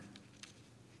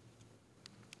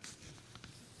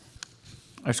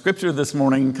Our scripture this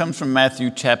morning comes from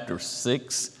Matthew chapter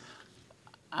 6.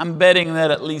 I'm betting that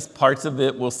at least parts of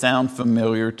it will sound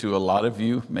familiar to a lot of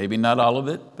you. Maybe not all of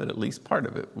it, but at least part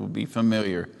of it will be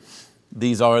familiar.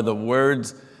 These are the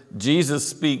words Jesus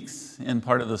speaks in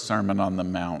part of the Sermon on the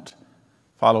Mount.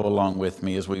 Follow along with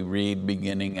me as we read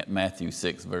beginning at Matthew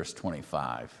 6, verse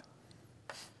 25.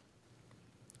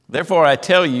 Therefore I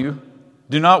tell you,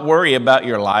 do not worry about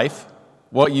your life,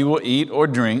 what you will eat or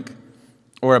drink,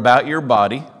 or about your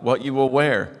body, what you will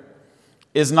wear.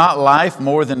 Is not life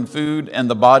more than food and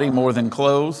the body more than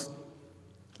clothes?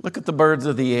 Look at the birds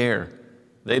of the air.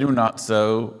 They do not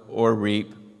sow or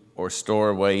reap or store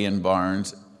away in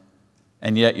barns,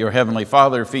 and yet your heavenly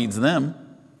Father feeds them.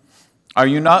 Are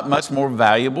you not much more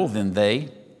valuable than they?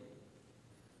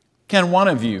 Can one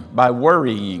of you, by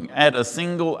worrying, add a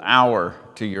single hour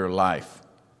to your life?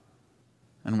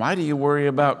 And why do you worry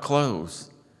about clothes?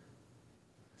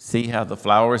 See how the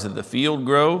flowers of the field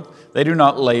grow? They do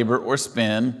not labor or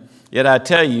spin. Yet I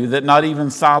tell you that not even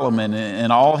Solomon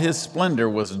in all his splendor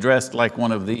was dressed like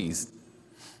one of these.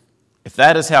 If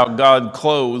that is how God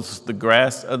clothes the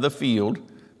grass of the field,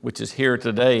 which is here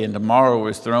today and tomorrow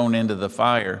is thrown into the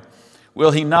fire, will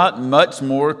he not much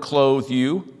more clothe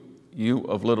you, you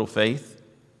of little faith?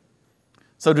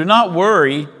 So do not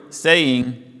worry,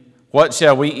 saying, what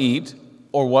shall we eat,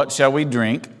 or what shall we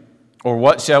drink, or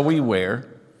what shall we wear?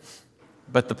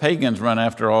 But the pagans run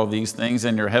after all these things,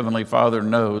 and your heavenly Father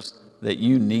knows that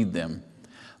you need them.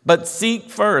 But seek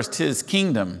first his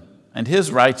kingdom and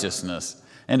his righteousness,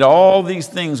 and all these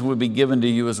things will be given to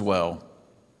you as well.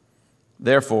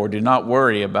 Therefore, do not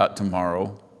worry about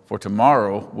tomorrow, for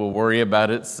tomorrow will worry about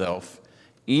itself.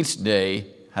 Each day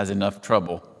has enough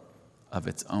trouble of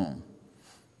its own.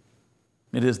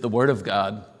 It is the word of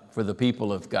God for the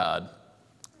people of God.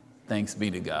 Thanks be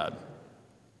to God.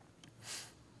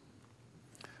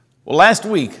 Well, last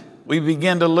week, we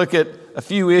began to look at a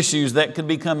few issues that could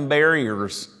become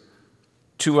barriers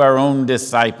to our own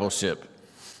discipleship.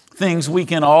 Things we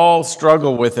can all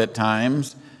struggle with at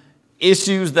times.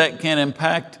 Issues that can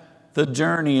impact the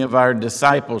journey of our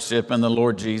discipleship in the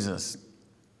Lord Jesus.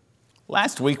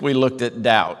 Last week, we looked at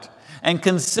doubt and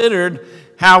considered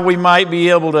how we might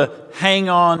be able to hang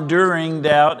on during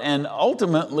doubt and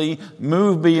ultimately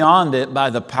move beyond it by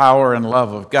the power and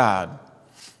love of God.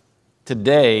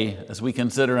 Today, as we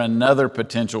consider another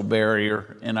potential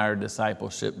barrier in our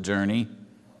discipleship journey,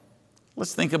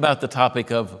 let's think about the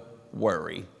topic of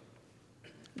worry.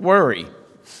 Worry.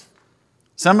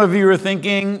 Some of you are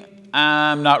thinking,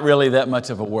 I'm not really that much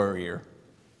of a worrier.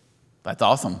 That's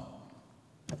awesome.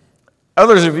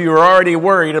 Others of you are already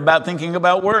worried about thinking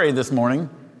about worry this morning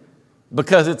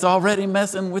because it's already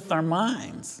messing with our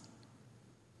minds.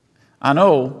 I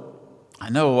know a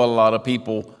lot of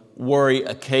people worry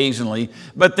occasionally,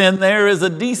 but then there is a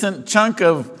decent chunk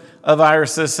of our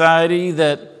society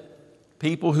that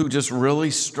people who just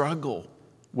really struggle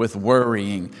with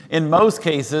worrying. In most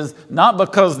cases, not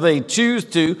because they choose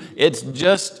to, it's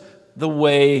just the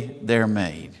way they're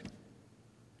made.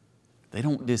 They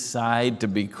don't decide to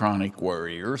be chronic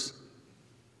worriers.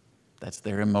 That's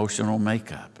their emotional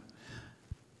makeup.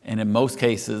 And in most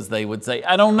cases, they would say,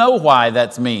 I don't know why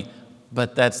that's me,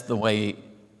 but that's the way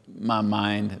my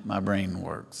mind, my brain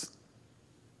works.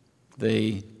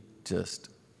 They just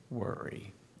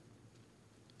worry.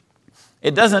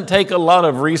 It doesn't take a lot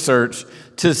of research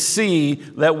to see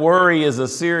that worry is a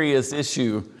serious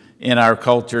issue in our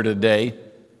culture today.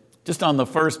 Just on the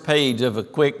first page of a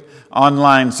quick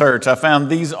online search, I found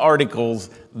these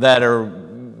articles that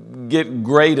get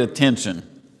great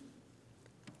attention.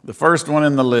 The first one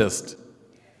in the list,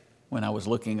 when I was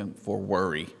looking for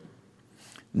worry.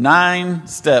 9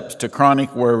 steps to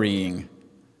chronic worrying.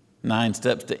 9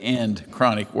 steps to end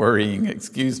chronic worrying, That's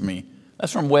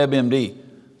from WebMD.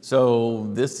 So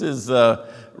this is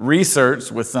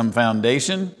research with some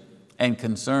foundation and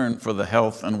concern for the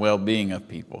health and well-being of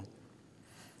people.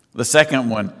 The second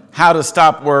one, how to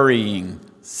stop worrying.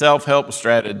 Self-help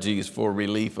strategies for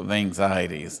relief of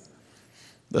anxieties.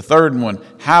 The third one,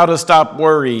 how to stop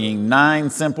worrying. 9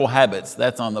 simple habits.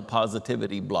 That's on the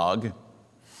Positivity blog.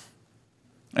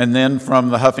 And then from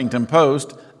the Huffington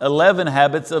Post, 11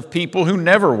 habits of people who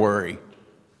never worry.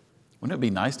 Wouldn't it be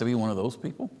nice to be one of those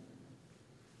people?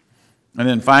 And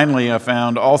then finally, I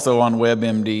found also on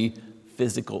WebMD,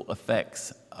 physical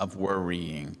effects of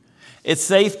worrying. It's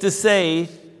safe to say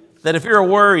that if you're a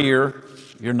worrier,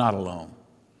 you're not alone.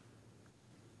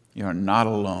 You're not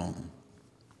alone.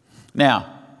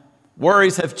 Now,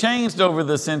 worries have changed over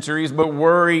the centuries, but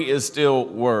worry is still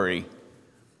worry.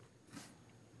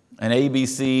 An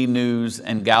ABC News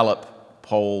and Gallup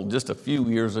poll just a few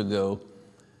years ago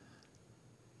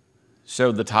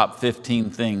showed the top 15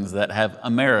 things that have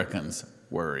Americans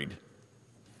worried.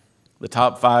 The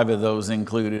top 5 of those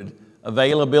included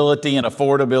availability and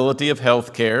affordability of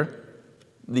health care,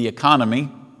 the economy,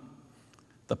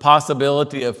 the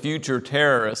possibility of future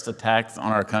terrorist attacks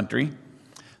on our country,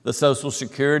 the Social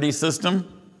Security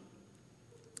system,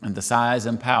 and the size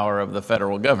and power of the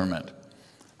federal government.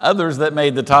 Others that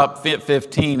made the top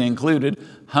 15 included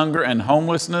hunger and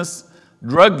homelessness,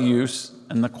 drug use,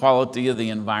 and the quality of the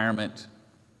environment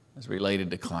as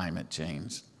related to climate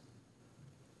change.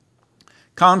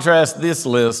 Contrast this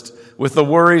list with the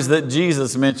worries that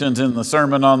Jesus mentions in the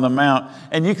Sermon on the Mount,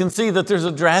 and you can see that there's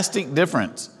a drastic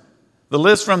difference. The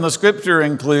list from the scripture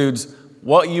includes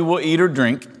what you will eat or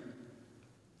drink,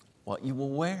 what you will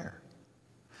wear,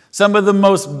 some of the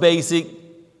most basic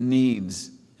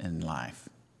needs in life.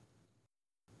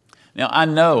 Now, I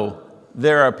know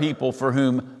there are people for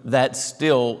whom that's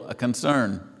still a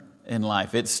concern in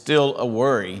life. It's still a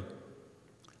worry.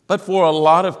 But for a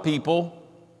lot of people,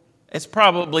 it's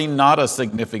probably not a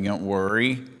significant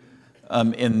worry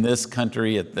in this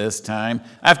country at this time.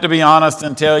 I have to be honest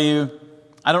and tell you,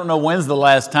 I don't know when's the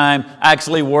last time I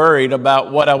actually worried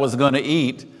about what I was going to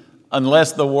eat,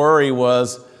 unless the worry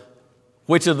was,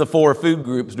 which of the 4 food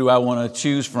groups do I want to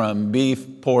choose from?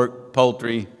 Beef, pork,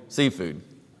 poultry, seafood.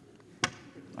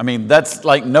 I mean, that's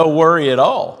like no worry at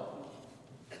all.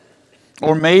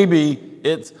 Or maybe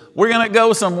it's, we're going to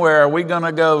go somewhere. Are we going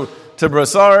to go to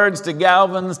Brassard's, to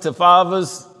Galvin's, to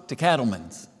Fava's, to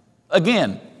Cattleman's?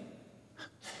 Again,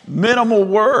 minimal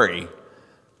worry.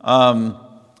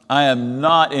 I am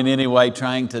not in any way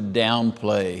trying to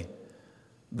downplay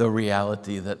the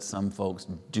reality that some folks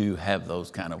do have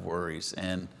those kind of worries.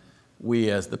 And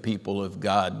we as the people of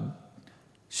God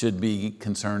should be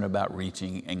concerned about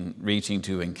reaching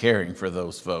to and caring for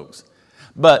those folks.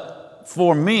 But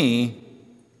for me,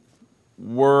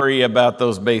 worry about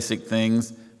those basic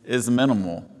things is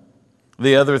minimal.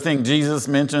 The other thing Jesus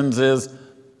mentions is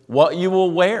what you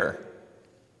will wear.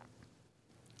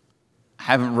 I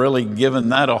haven't really given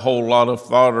that a whole lot of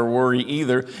thought or worry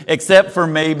either, except for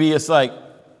maybe it's like,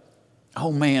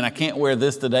 oh man, I can't wear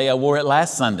this today. I wore it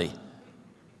last Sunday.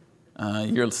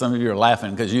 Some of you are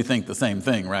laughing because you think the same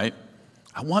thing, right?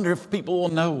 I wonder if people will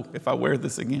know if I wear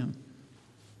this again.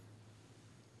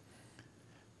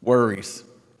 Worries.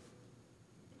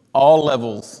 All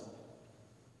levels.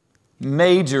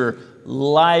 Major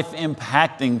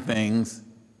life-impacting things.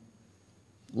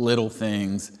 Little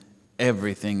things.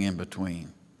 Everything in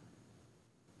between.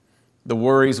 The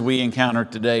worries we encounter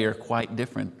today are quite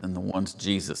different than the ones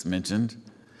Jesus mentioned.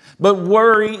 But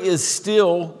worry is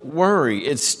still worry.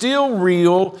 It's still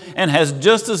real and has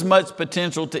just as much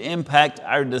potential to impact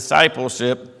our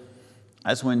discipleship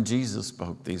as when Jesus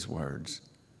spoke these words.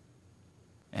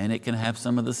 And it can have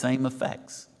some of the same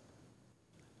effects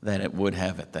that it would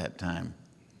have at that time.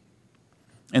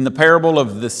 In the parable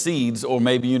of the seeds, or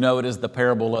maybe you know it as the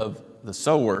parable of the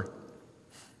sower,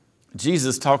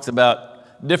 Jesus talks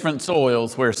about different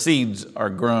soils where seeds are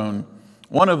grown.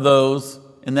 One of those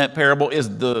in that parable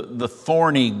is the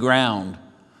thorny ground.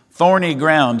 Thorny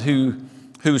ground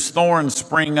whose thorns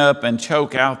spring up and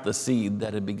choke out the seed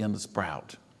that had begun to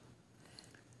sprout.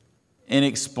 In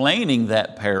explaining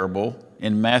that parable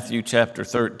in Matthew chapter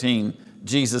 13,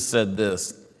 Jesus said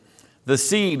this: the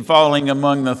seed falling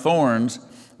among the thorns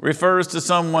refers to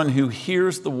someone who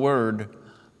hears the word,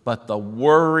 but the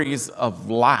worries of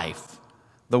life,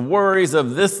 the worries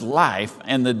of this life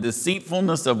and the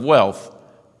deceitfulness of wealth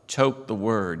choke the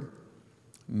word,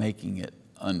 making it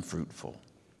unfruitful.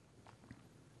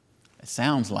 It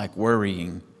sounds like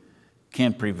worrying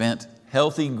can prevent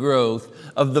healthy growth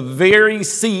of the very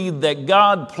seed that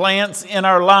God plants in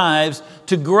our lives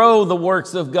to grow the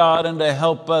works of God and to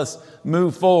help us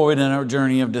move forward in our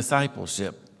journey of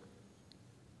discipleship.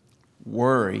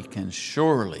 Worry can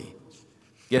surely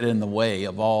get in the way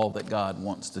of all that God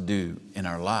wants to do in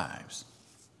our lives.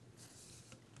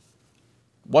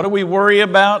 What do we worry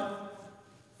about?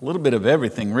 A little bit of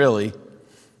everything, really.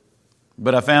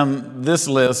 But I found this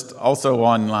list also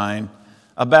online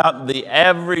about the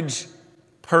average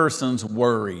person's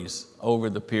worries over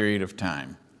the period of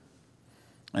time.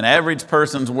 An average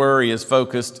person's worry is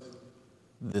focused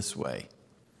this way.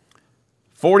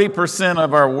 40%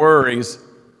 of our worries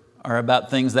are about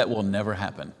things that will never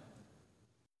happen.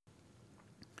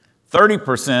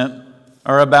 30%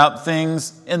 are about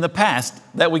things in the past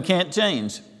that we can't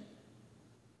change.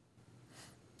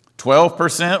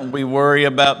 12% we worry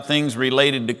about things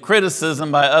related to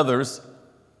criticism by others,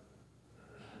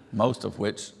 most of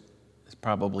which is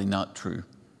probably not true.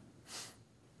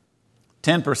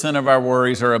 10% of our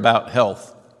worries are about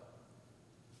health.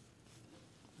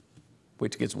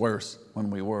 which gets worse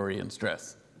when we worry and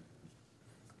stress.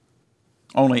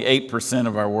 Only 8%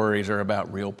 of our worries are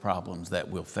about real problems that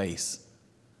we'll face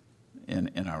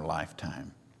in our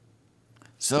lifetime.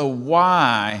 So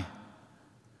why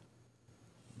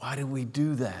do we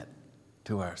do that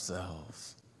to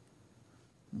ourselves?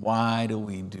 Why do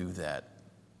we do that?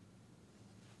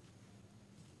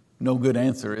 No good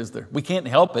answer, is there? We can't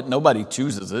help it. Nobody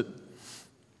chooses it.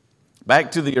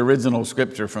 Back to the original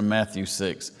scripture from Matthew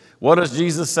 6. What does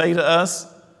Jesus say to us?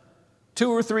 2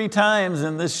 or 3 times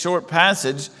in this short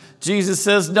passage, Jesus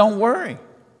says, don't worry.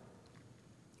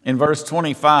 In verse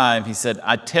 25, he said,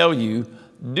 I tell you,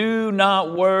 do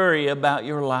not worry about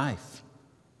your life.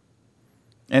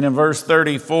 And in verse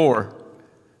 34,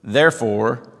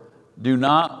 therefore, do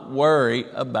not worry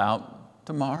about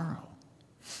tomorrow.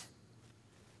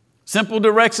 Simple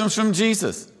directions from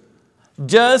Jesus.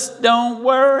 Just don't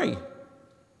worry.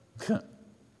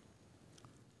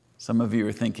 Some of you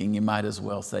are thinking you might as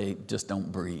well say, just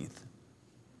don't breathe.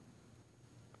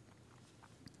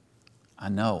 I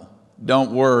know.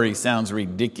 Don't worry sounds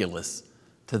ridiculous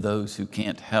to those who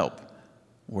can't help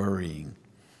worrying.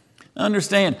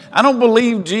 Understand, I don't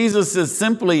believe Jesus is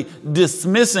simply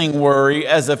dismissing worry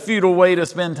as a futile way to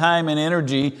spend time and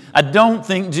energy. I don't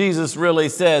think Jesus really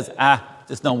says,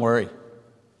 just don't worry.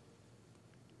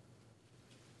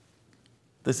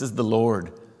 This is the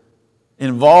Lord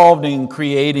involved in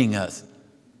creating us.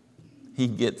 He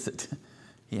gets it.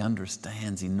 He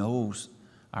understands. He knows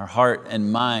our heart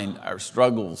and mind, our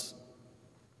struggles.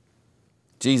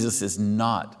 Jesus is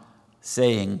not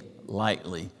saying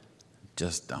lightly,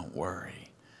 just don't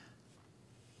worry.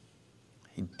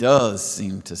 He does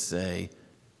seem to say,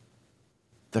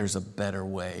 there's a better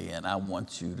way, and I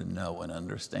want you to know and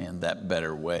understand that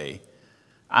better way.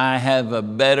 I have a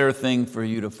better thing for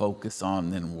you to focus on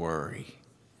than worry.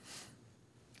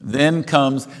 Then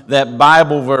comes that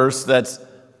Bible verse that's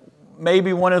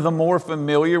maybe one of the more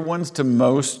familiar ones to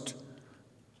most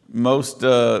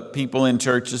people in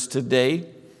churches today.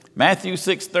 Matthew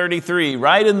 6:33,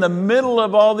 right in the middle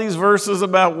of all these verses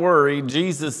about worry,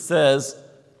 Jesus says,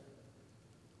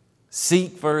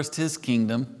 seek first his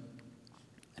kingdom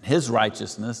and his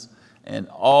righteousness, and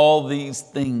all these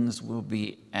things will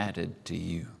be added to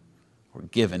you or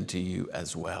given to you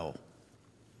as well.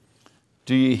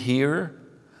 Do you hear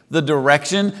the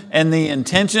direction and the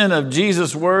intention of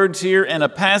Jesus' words here in a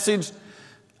passage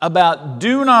about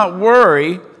do not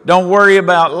worry? Don't worry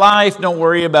about life. Don't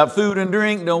worry about food and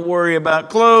drink. Don't worry about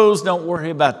clothes. Don't worry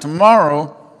about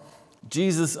tomorrow.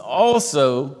 Jesus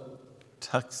also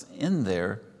tucks in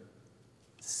there,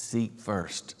 seek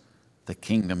first the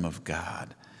kingdom of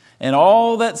God. And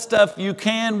all that stuff you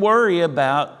can worry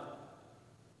about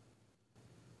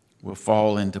will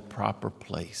fall into proper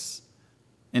place,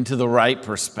 into the right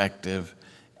perspective,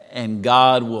 and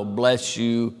God will bless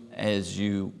you as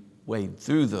you wade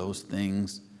through those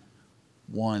things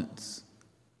once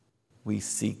we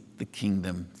seek the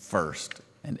kingdom first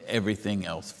and everything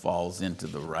else falls into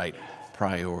the right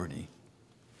priority.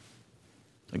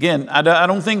 Again, I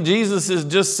don't think Jesus is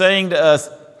just saying to us,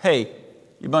 hey,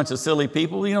 you bunch of silly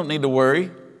people, you don't need to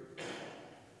worry.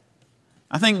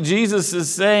 I think Jesus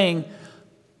is saying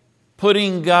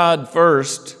putting God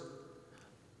first,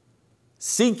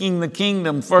 seeking the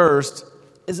kingdom first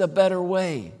is a better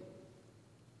way.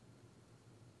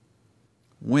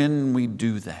 When we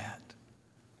do that,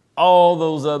 all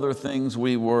those other things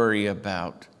we worry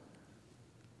about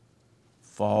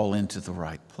fall into the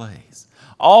right place.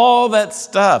 All that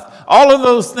stuff, all of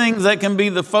those things that can be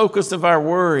the focus of our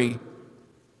worry,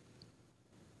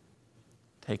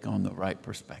 take on the right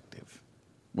perspective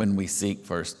when we seek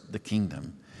first the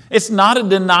kingdom. It's not a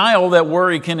denial that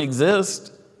worry can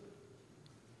exist.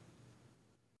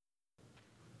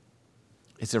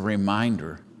 It's a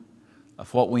reminder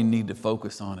of what we need to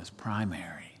focus on as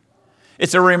primary.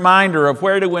 It's a reminder of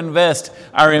where to invest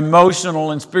our emotional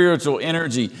and spiritual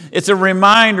energy. It's a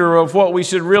reminder of what we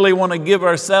should really want to give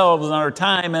ourselves and our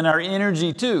time and our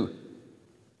energy to.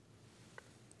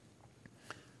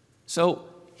 So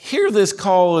hear this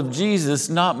call of Jesus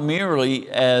not merely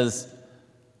as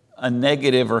a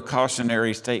negative or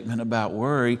cautionary statement about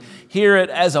worry. Hear it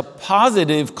as a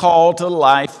positive call to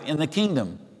life in the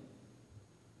kingdom.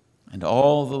 And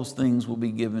all those things will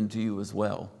be given to you as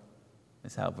well,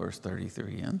 is how verse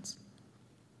 33 ends.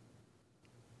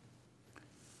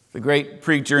 The great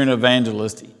preacher and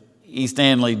evangelist E.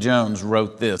 Stanley Jones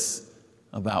wrote this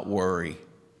about worry.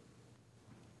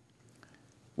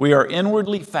 We are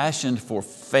inwardly fashioned for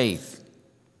faith,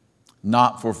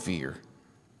 not for fear.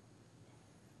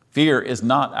 Fear is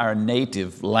not our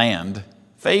native land.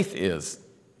 Faith is.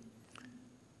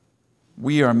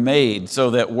 We are made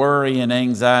so that worry and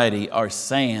anxiety are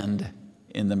sand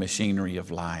in the machinery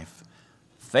of life.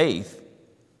 Faith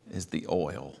is the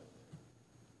oil.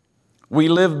 We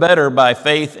live better by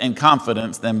faith and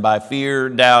confidence than by fear,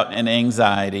 doubt, and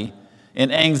anxiety.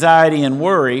 In anxiety and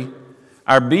worry,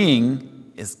 our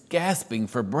being is gasping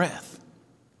for breath.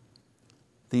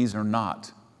 These are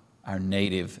not our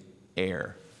native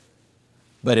air.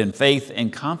 But in faith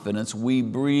and confidence, we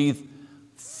breathe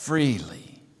freely.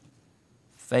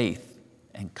 Faith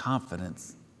and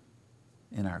confidence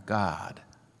in our God,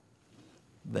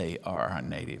 they are our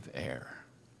native air.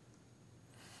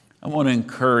 I want to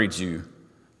encourage you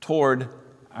toward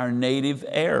our native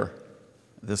air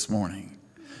this morning,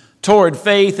 toward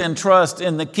faith and trust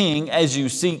in the King as you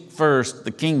seek first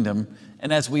the kingdom,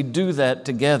 and as we do that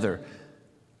together,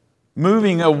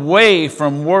 moving away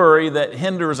from worry that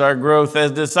hinders our growth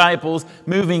as disciples,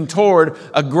 moving toward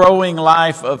a growing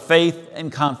life of faith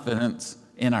and confidence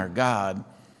in our God,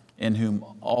 in whom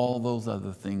all those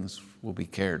other things will be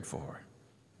cared for.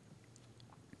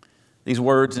 These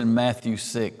words in Matthew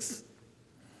 6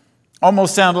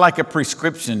 almost sound like a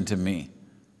prescription to me.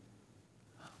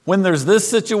 When there's this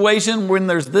situation, when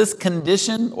there's this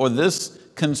condition or this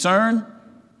concern,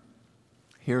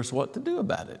 here's what to do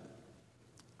about it.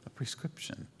 A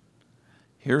prescription.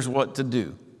 Here's what to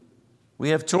do. We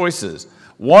have choices.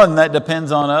 One that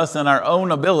depends on us and our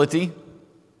own ability.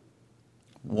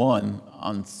 One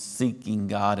on seeking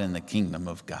God and the kingdom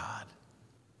of God.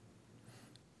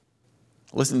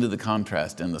 Listen to the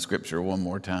contrast in the scripture one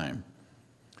more time.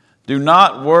 Do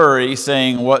not worry,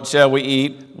 saying, what shall we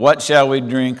eat? What shall we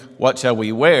drink? What shall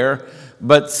we wear?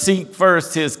 But seek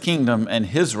first his kingdom and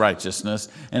his righteousness,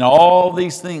 and all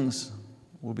these things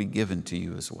will be given to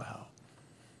you as well.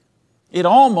 It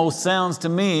almost sounds to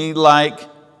me like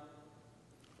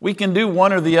we can do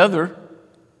one or the other,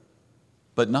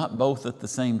 but not both at the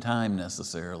same time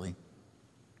necessarily.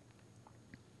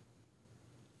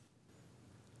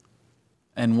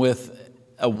 And with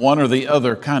a one or the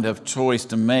other kind of choice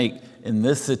to make in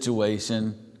this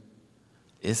situation,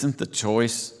 isn't the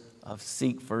choice of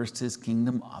seek first his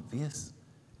kingdom obvious?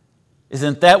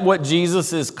 Isn't that what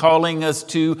Jesus is calling us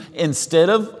to instead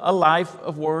of a life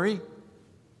of worry?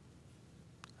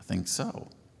 I think so.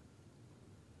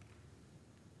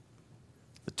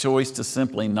 The choice to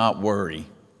simply not worry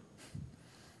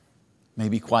may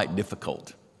be quite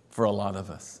difficult for a lot of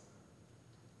us.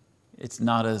 It's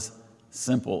not as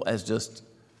simple as just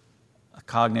a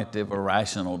cognitive or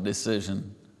rational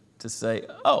decision to say,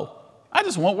 oh, I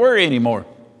just won't worry anymore.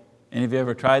 And have you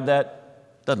ever tried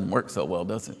that? Doesn't work so well,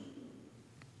 does it?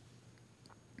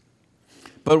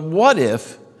 But what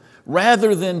if,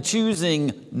 rather than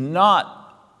choosing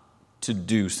not to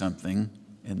do something,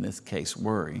 in this case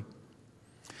worry,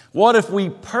 what if we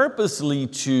purposely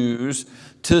choose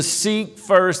to seek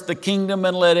first the kingdom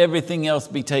and let everything else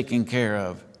be taken care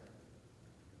of?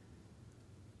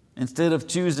 Instead of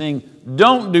choosing,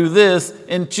 don't do this,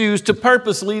 and choose to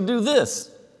purposely do this.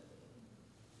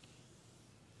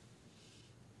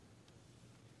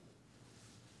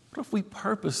 What if we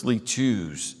purposely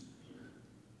choose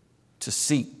to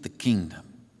seek the kingdom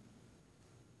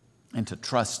and to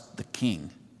trust the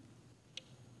King?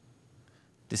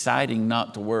 Deciding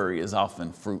not to worry is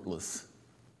often fruitless.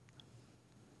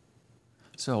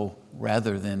 So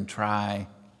rather than try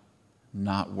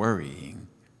not worrying,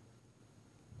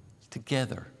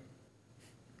 together,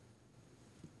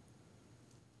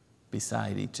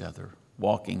 beside each other,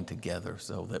 walking together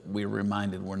so that we're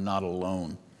reminded we're not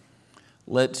alone.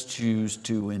 Let's choose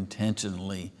to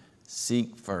intentionally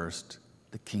seek first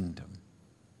the kingdom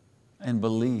and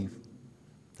believe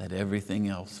that everything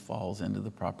else falls into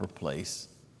the proper place.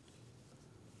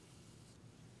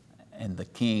 And the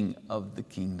King of the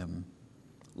kingdom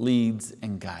leads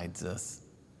and guides us,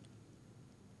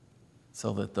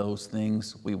 so that those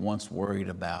things we once worried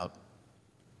about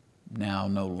now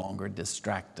no longer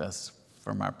distract us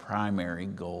from our primary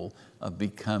goal of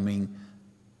becoming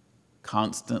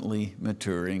constantly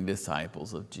maturing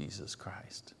disciples of Jesus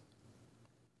Christ.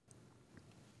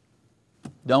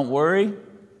 Don't worry.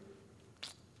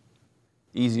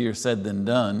 Easier said than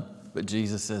done, but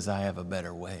Jesus says, I have a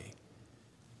better way.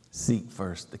 Seek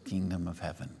first the kingdom of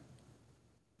heaven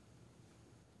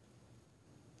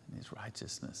and his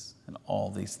righteousness, and all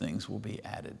these things will be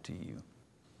added to you.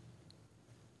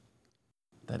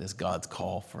 That is God's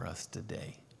call for us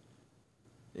today.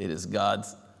 It is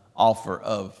God's offer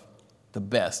of the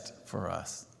best for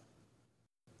us.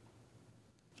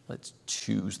 Let's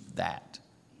choose that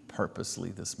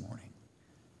purposely this morning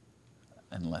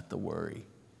and let the worry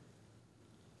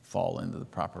fall into the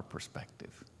proper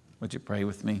perspective. Would you pray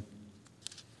with me?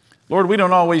 Lord, we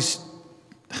don't always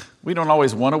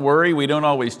want to worry. We don't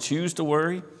always choose to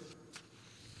worry.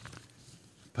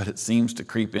 But it seems to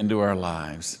creep into our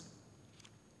lives.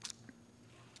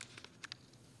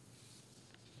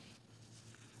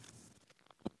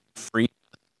 Free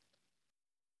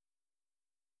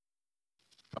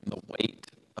from the weight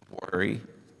of worry.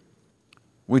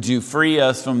 Would you free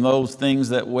us from those things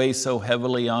that weigh so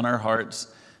heavily on our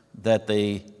hearts that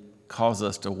they cause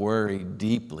us to worry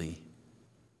deeply?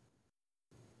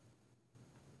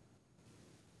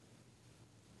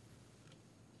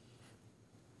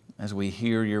 As we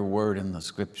hear your word in the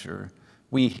scripture,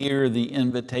 we hear the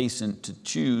invitation to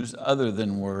choose other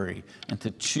than worry and to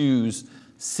choose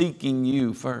seeking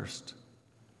you first.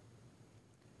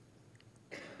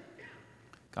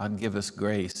 God, give us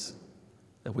grace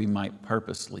that we might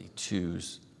purposely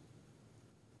choose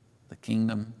the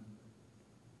kingdom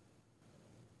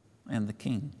and the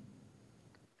King.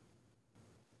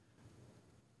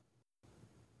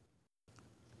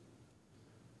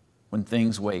 When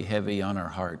things weigh heavy on our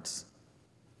hearts,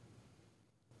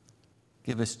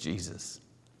 give us Jesus.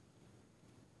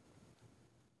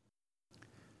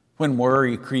 When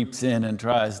worry creeps in and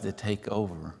tries to take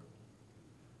over,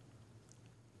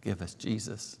 give us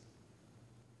Jesus.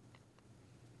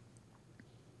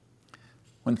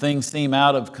 When things seem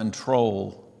out of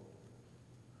control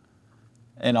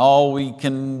and all we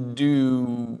can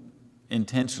do,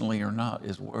 intentionally or not,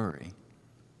 is worry,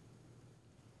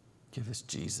 give us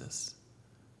Jesus,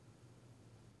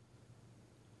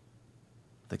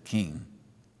 the King,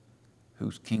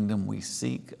 whose kingdom we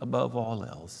seek above all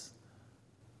else.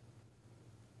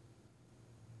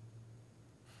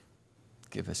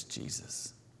 Give us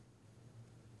Jesus.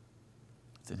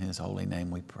 It's in his holy name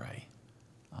we pray.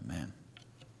 Amen.